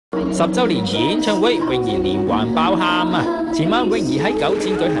10周年演唱會，泳兒連環爆喊啊！前晚泳兒喺九展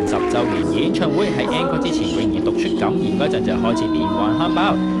舉行10周年演唱會，喺 安歌之前，泳兒讀出感言嗰陣就開始連環喊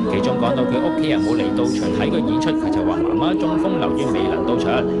爆，其中講到佢屋企人冇嚟到場睇個演出，佢就話媽媽中風留院未能到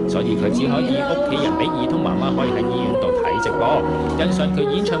場，所以佢只可以屋企人俾耳筒媽媽可以喺醫院度睇直播。欣賞佢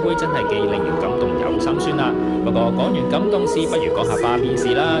演唱會真係既令人感動又心酸啦。不過講完感動事，不如講下花邊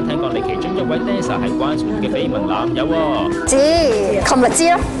事啦。聽講你其中一位 dancer 係關注嘅緋聞男友喎。知，琴日知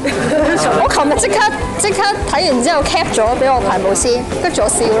啦。我琴日即刻睇完之後 cap 咗俾我排舞師，跟住我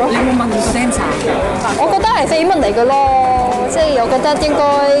笑咯。你有冇問 dancer？我覺得係緋聞嚟嘅咯，即係我覺得應該。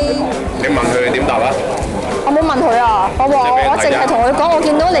你問佢點答啊？我冇問佢啊，我淨係同佢講，我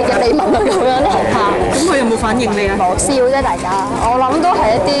見到你嘅緋聞啊咁樣咯。咁佢有冇反應你啊？冇笑啫，大家。我諗都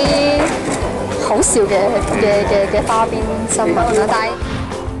係一啲好笑嘅花邊新聞啦，但係。